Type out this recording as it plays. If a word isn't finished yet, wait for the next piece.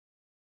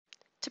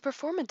To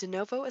perform a de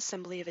novo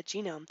assembly of a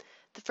genome,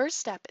 the first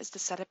step is to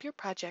set up your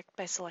project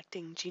by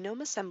selecting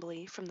Genome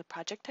Assembly from the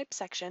Project Type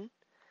section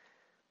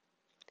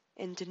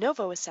and de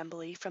novo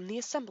assembly from the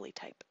Assembly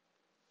type.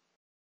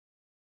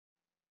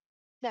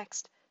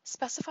 Next,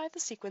 specify the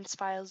sequence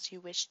files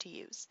you wish to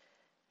use.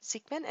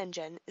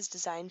 SeqManEngine is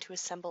designed to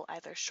assemble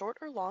either short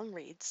or long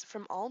reads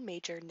from all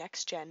major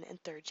next-gen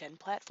and third-gen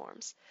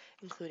platforms,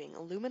 including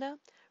Illumina,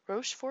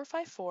 Roche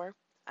 454,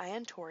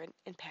 Ion Torrent,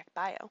 and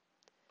PacBio.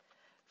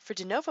 For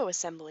de novo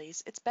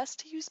assemblies, it's best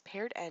to use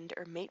paired end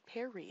or mate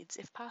pair reads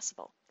if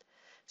possible.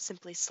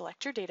 Simply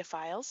select your data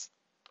files,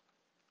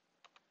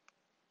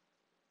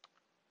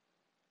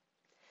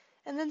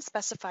 and then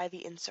specify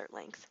the insert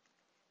length.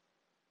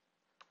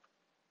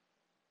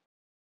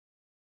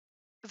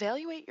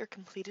 Evaluate your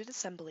completed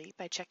assembly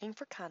by checking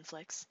for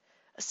conflicts,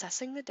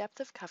 assessing the depth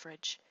of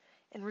coverage,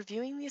 and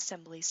reviewing the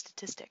assembly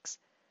statistics.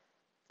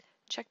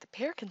 Check the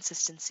pair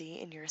consistency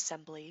in your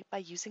assembly by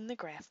using the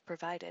graph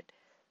provided.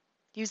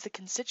 Use the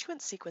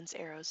constituent sequence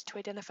arrows to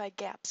identify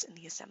gaps in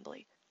the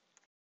assembly.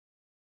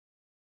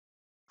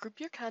 Group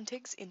your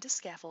contigs into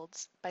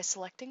scaffolds by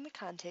selecting the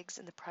contigs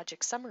in the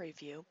project summary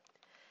view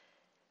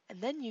and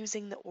then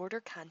using the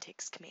order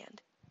contigs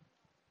command.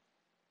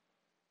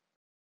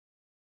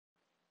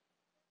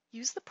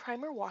 Use the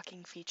primer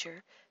walking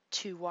feature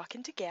to walk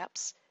into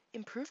gaps,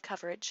 improve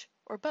coverage,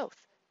 or both.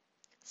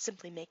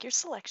 Simply make your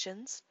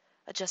selections,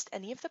 adjust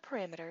any of the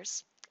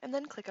parameters, and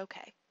then click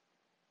OK.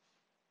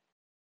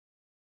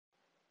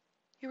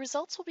 Your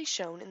results will be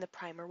shown in the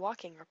primer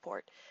walking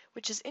report,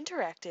 which is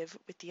interactive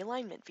with the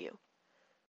alignment view.